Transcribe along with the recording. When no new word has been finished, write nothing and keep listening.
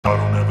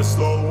never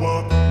slow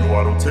up, no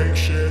I don't take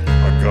shit.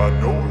 I got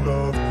no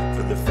love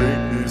for the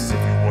fakeness. If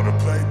you wanna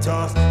play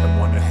tough and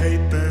wanna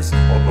hate this,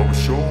 I'll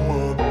always show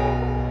up.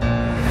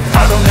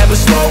 I don't ever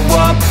slow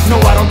up, no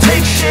I don't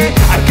take shit.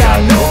 I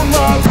got no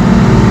love.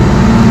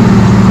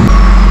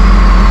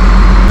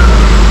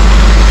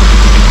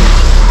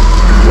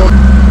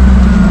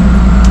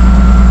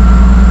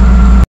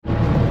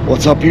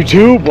 What's up,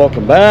 YouTube?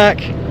 Welcome back.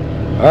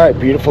 All right,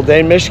 beautiful day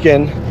in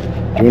Michigan.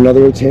 Do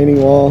another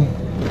retaining wall.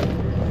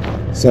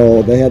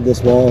 So they had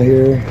this wall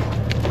here.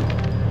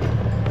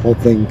 Whole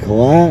thing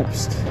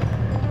collapsed.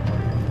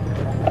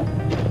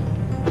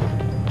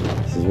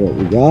 This is what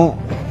we got.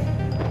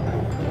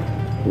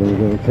 We're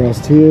going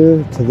across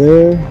here to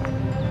there.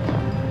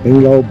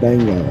 Bingo,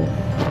 bango.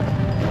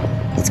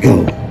 Let's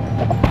go.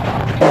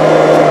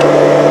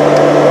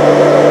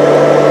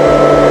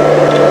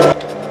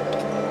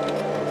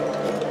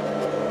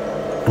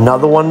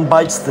 Another one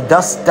bites the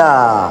dust.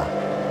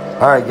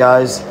 Alright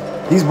guys,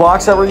 these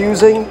blocks that we're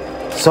using,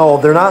 so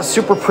they're not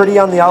super pretty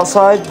on the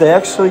outside. They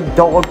actually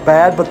don't look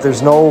bad, but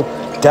there's no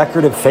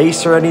decorative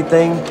face or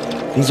anything.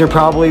 These are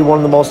probably one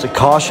of the most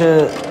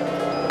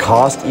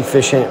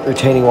cost-efficient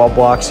retaining wall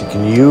blocks you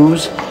can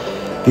use.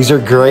 These are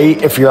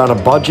great if you're on a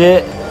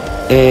budget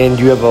and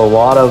you have a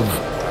lot of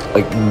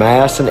like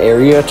mass and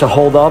area to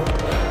hold up.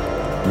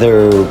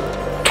 They're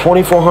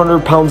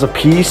 2,400 pounds a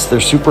piece. They're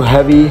super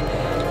heavy.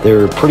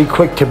 They're pretty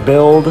quick to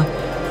build.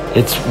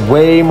 It's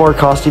way more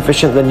cost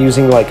efficient than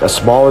using like a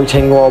small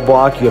retaining wall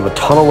block. You have a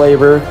ton of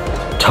labor,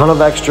 ton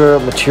of extra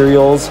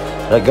materials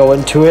that go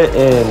into it,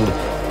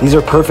 and these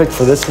are perfect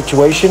for this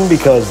situation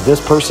because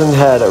this person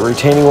had a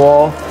retaining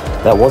wall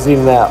that wasn't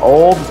even that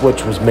old,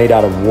 which was made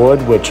out of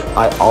wood, which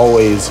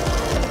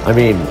I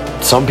mean,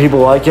 some people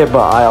like it,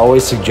 but I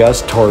always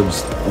suggest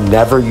towards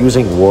never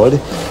using wood,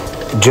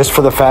 just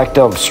for the fact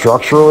of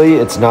structurally,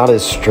 it's not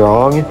as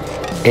strong.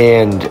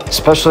 And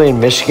especially in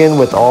Michigan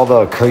with all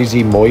the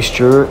crazy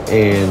moisture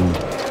and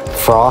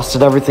frost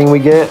and everything we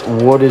get,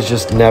 wood is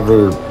just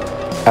never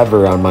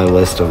ever on my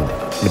list of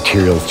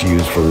materials to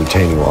use for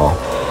retaining wall.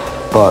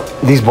 But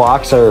these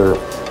blocks are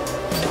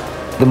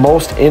the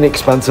most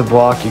inexpensive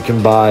block you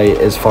can buy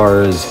as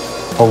far as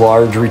a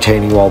large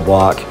retaining wall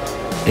block,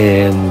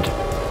 and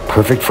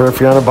perfect for if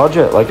you're on a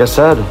budget, like I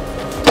said.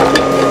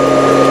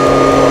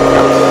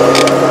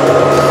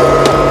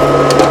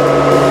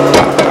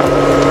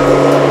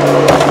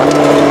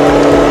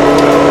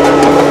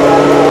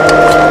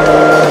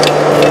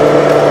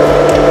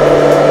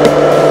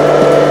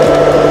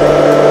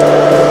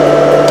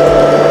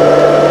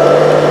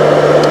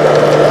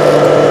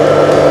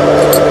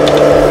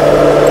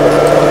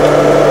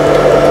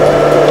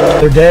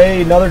 Another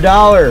day, another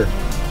dollar,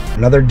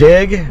 another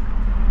dig,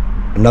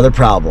 another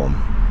problem.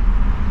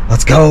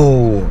 Let's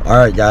go. All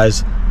right,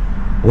 guys,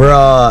 we're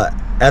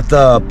at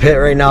the pit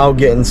right now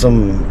getting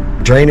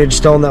some drainage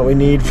stone that we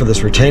need for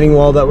this retaining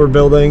wall that we're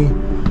building.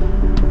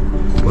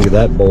 Look at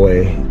that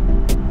boy,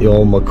 the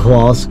old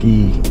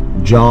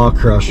McCloskey jaw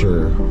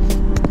crusher.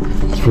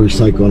 It's for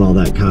recycling all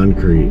that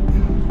concrete.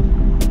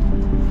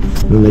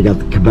 Then they got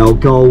the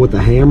Cabelco with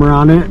the hammer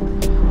on it.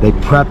 They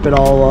prep it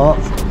all up,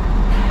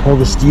 pull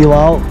the steel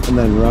out, and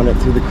then run it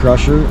through the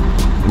crusher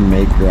and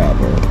make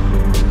gravel.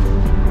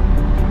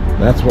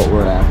 That's what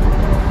we're after.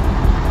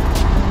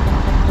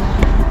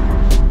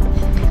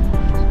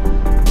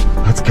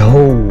 Let's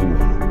go.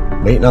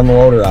 Waiting on the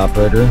loader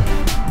operator.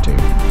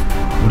 Dude,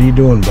 what are you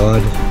doing,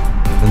 bud?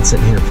 Been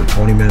sitting here for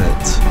 20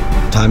 minutes.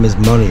 Time is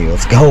money.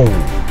 Let's go.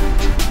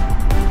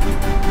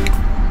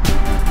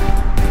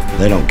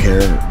 They don't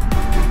care.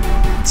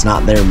 It's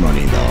not their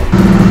money though.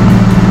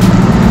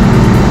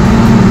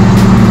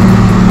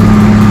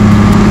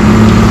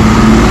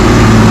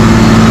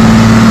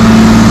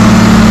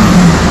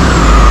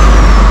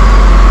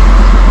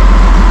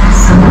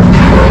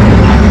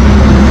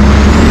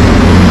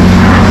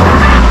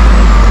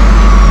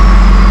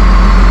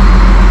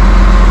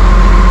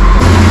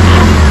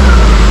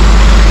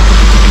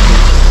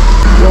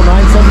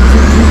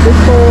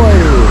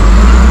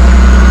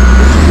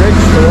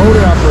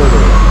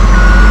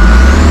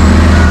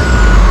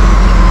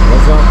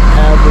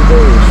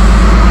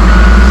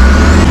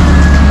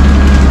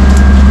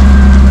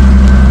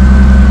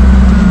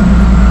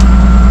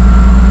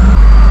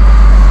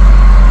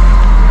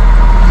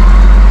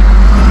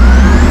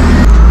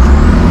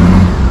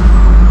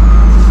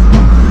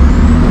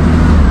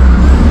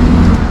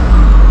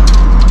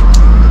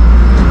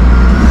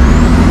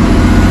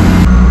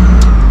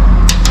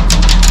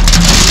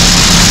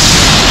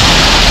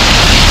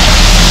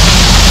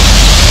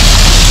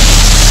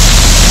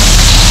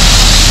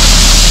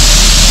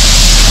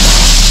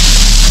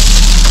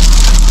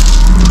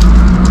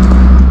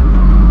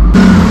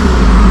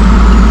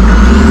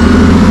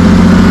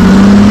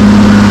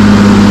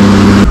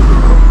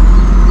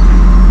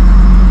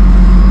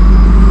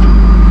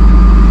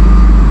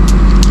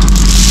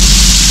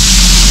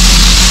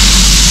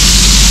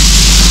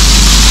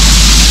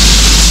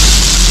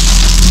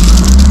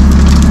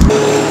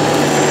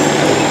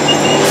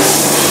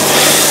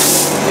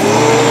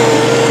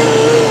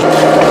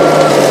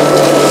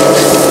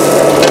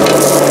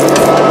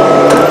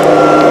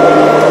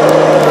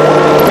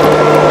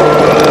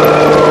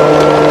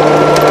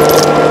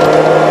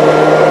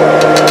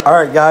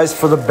 guys,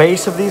 for the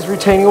base of these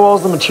retaining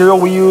walls, the material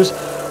we use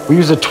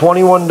a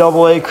 21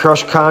 AA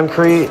crushed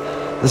concrete.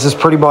 This is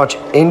pretty much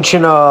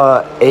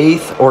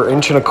 1.125" or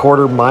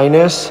 1.25"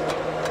 minus.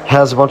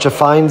 Has a bunch of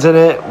fines in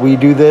it. We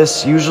do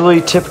this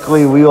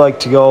typically we like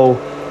to go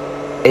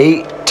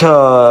 8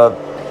 to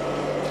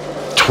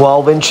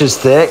 12 inches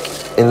thick,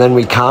 and then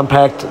we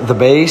compact the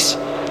base.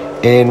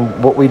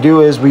 And what we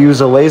do is we use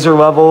a laser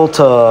level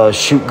to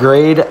shoot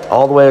grade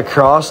all the way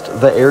across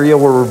the area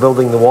where we're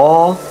building the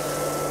wall,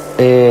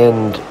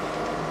 and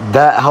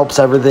that helps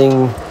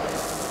everything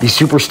be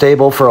super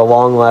stable for a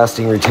long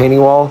lasting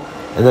retaining wall.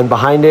 And then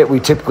behind it we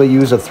typically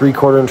use a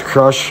 3/4 inch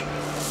crush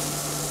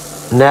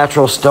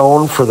natural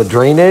stone for the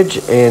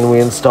drainage, and we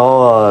install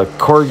a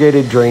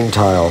corrugated drain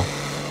tile.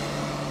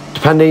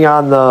 Depending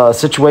on the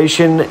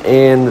situation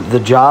and the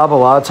job, a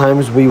lot of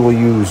times we will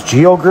use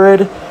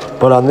GeoGrid,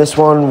 but on this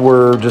one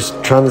we're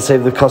just trying to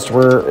save the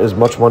customer as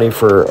much money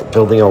for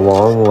building a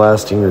long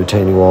lasting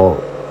retaining wall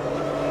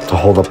to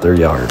hold up their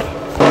yard.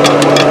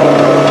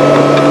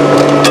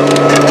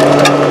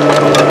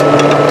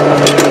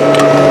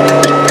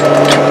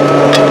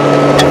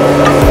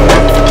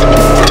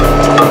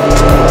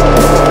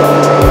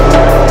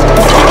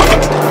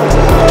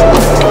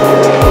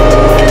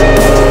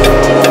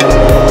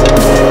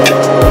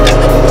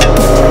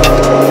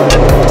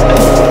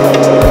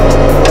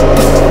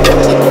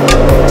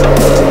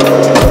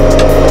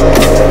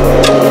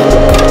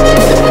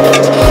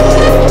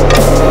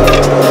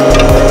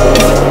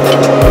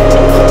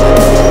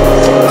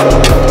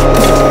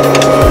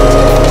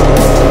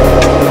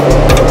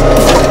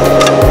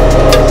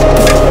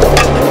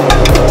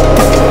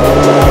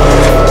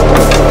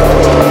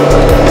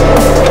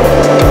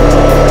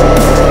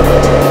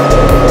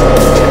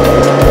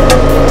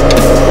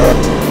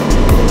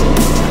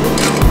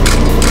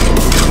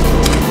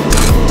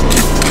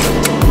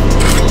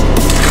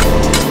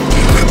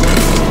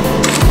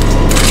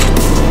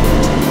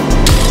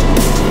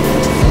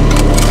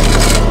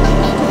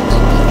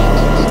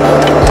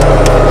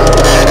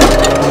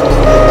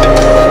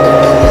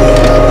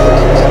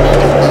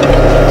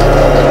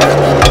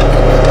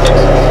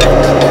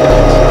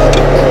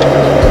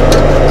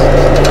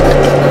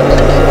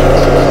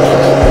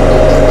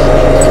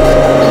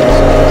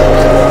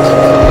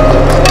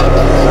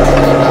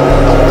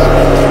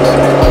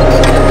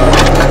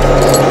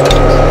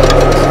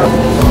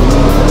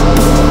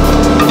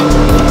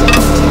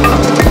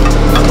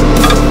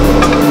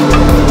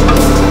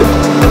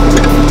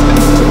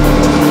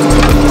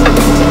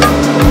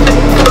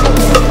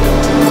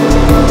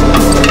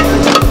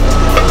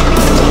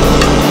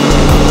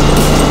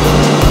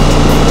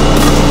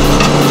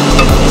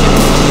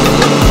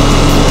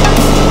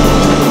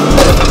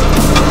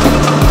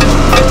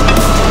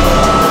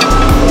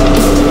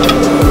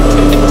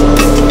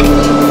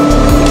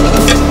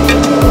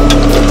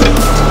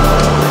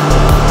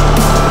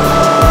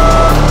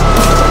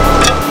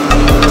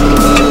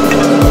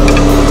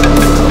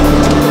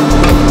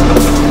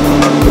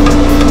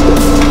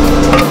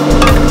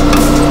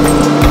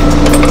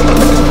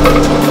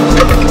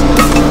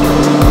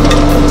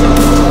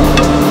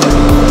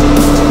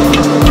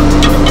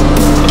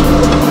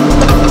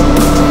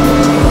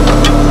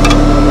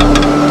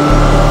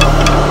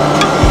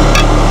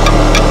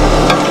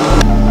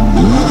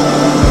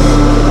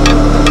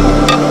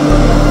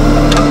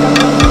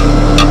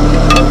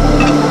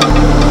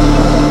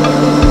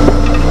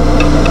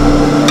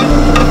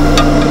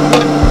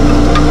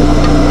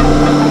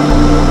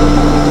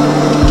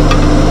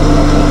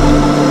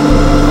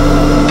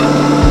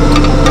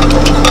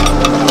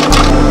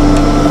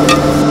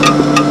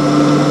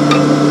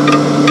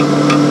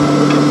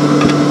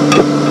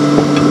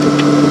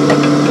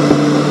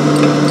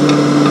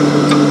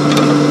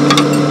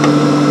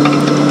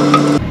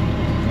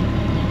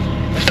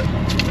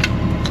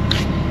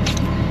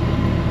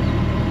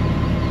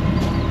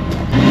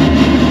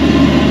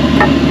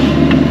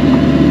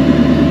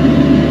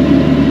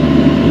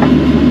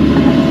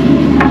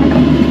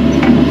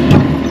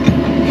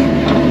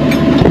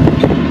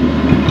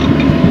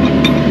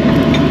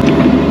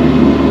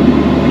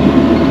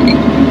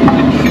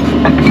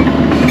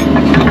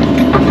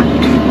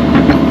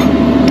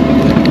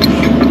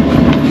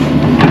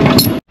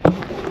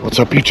 What's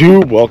up,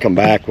 YouTube? Welcome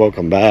back.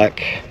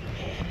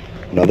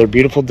 Another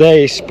beautiful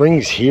day.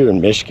 Spring's here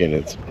in Michigan.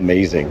 It's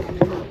amazing.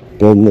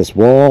 Building this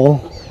wall.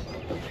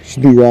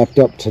 Should be wrapped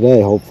up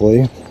today,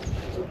 hopefully.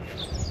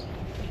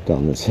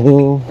 Down this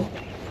hill.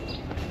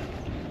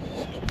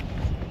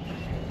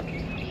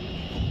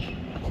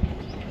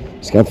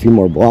 Just got a few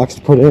more blocks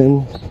to put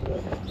in.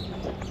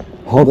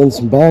 Hauled in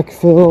some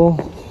backfill.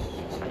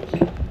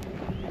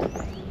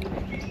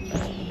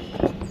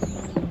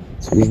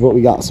 So here's what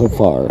we got so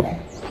far.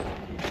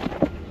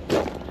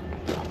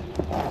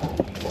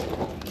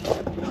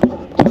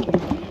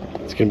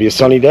 It's gonna be a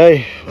sunny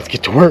day. Let's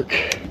get to work.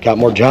 Got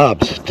more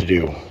jobs to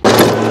do.